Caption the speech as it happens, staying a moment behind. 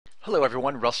Hello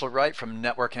everyone, Russell Wright from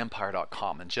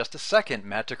networkempire.com. In just a second,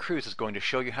 Matt DeCruz is going to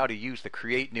show you how to use the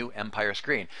Create New Empire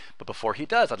screen. But before he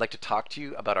does, I'd like to talk to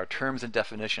you about our terms and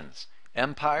definitions,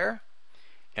 empire,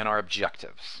 and our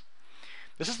objectives.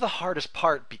 This is the hardest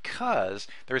part because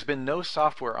there's been no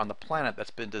software on the planet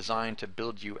that's been designed to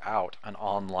build you out an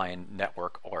online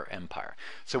network or empire.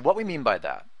 So what we mean by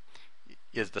that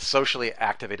is the socially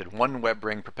activated one web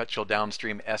ring perpetual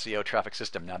downstream SEO traffic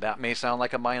system. Now that may sound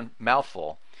like a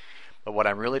mouthful, but what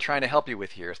I'm really trying to help you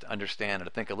with here is to understand and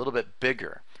to think a little bit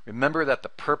bigger. Remember that the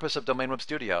purpose of Domain Web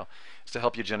Studio is to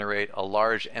help you generate a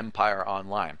large empire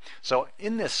online. So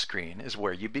in this screen is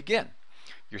where you begin.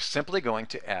 You're simply going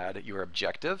to add your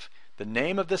objective, the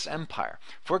name of this empire.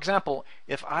 For example,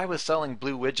 if I was selling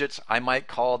blue widgets, I might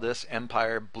call this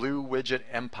empire Blue Widget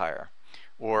Empire,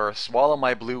 or Swallow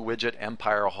My Blue Widget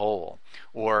Empire Whole,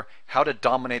 or How to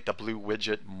Dominate the Blue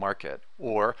Widget Market,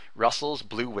 or Russell's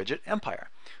Blue Widget Empire.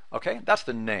 Okay, that's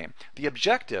the name. The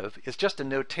objective is just a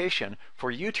notation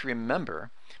for you to remember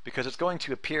because it's going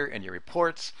to appear in your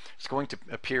reports, it's going to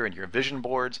appear in your vision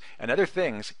boards, and other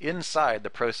things inside the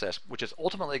process, which is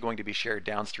ultimately going to be shared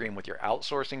downstream with your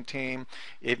outsourcing team,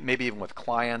 maybe even with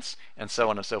clients, and so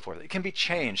on and so forth. It can be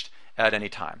changed at any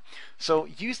time. So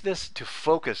use this to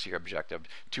focus your objective,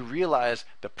 to realize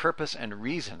the purpose and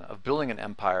reason of building an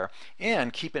empire,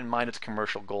 and keep in mind its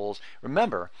commercial goals.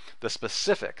 Remember, the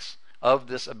specifics of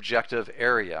this objective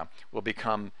area will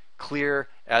become clear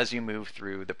as you move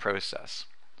through the process.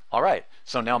 All right,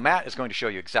 so now Matt is going to show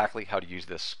you exactly how to use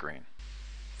this screen.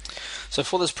 So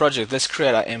for this project, let's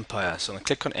create our empire. So I'm going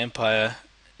to click on Empire,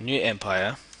 New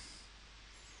Empire.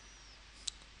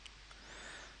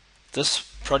 This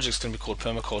project is going to be called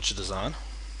Permaculture Design,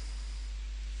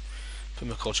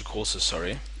 Permaculture Courses,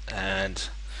 sorry, and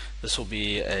this will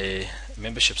be a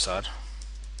membership site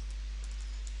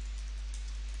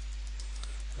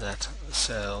that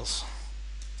sells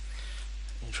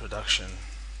introduction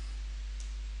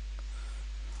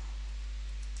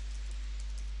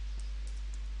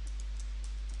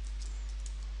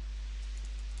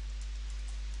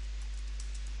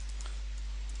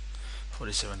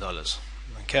 $47.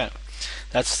 Okay,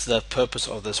 that's the purpose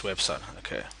of this website.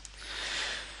 Okay,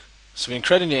 so we can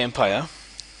create a new empire,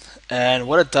 and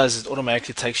what it does is it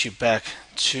automatically takes you back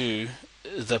to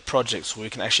the projects where you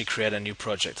can actually create a new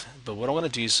project. But what I want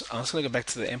to do is I'm just going to go back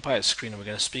to the empire screen and we're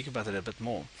going to speak about it a bit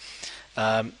more.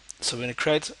 So we're going to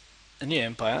create a new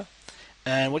empire,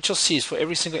 and what you'll see is for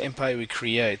every single empire we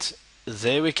create,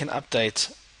 there we can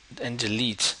update and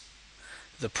delete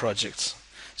the projects.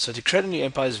 So to create a new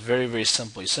empire is very, very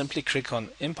simple. You simply click on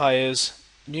Empires,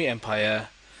 New Empire,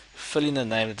 fill in the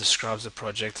name that describes the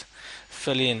project,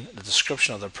 fill in the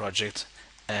description of the project,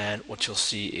 and what you'll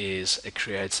see is it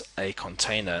creates a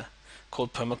container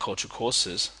called Permaculture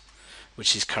Courses,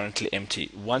 which is currently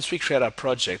empty. Once we create our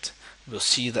project, we'll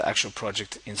see the actual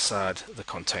project inside the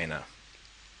container.